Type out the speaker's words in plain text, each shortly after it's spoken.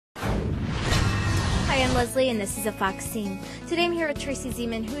I'm Leslie, and this is a Fox Scene. Today I'm here with Tracy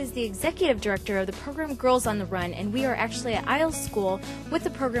Zeman, who is the Executive Director of the program Girls on the Run, and we are actually at Isles School with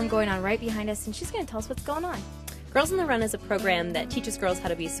the program going on right behind us, and she's going to tell us what's going on. Girls on the Run is a program that teaches girls how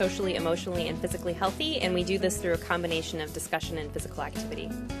to be socially, emotionally, and physically healthy, and we do this through a combination of discussion and physical activity.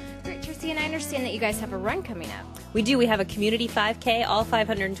 Great, Tracy, and I understand that you guys have a run coming up. We do. We have a community 5K. All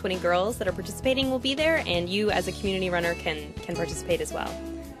 520 girls that are participating will be there, and you as a community runner can participate as well.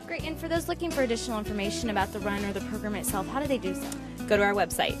 Great, and for those looking for additional information about the run or the program itself, how do they do so? Go to our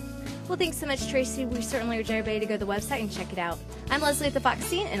website. Well, thanks so much, Tracy. We certainly urge everybody to go to the website and check it out. I'm Leslie at the Fox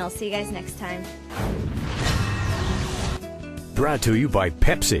Scene, and I'll see you guys next time. Brought to you by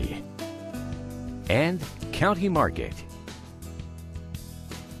Pepsi and County Market.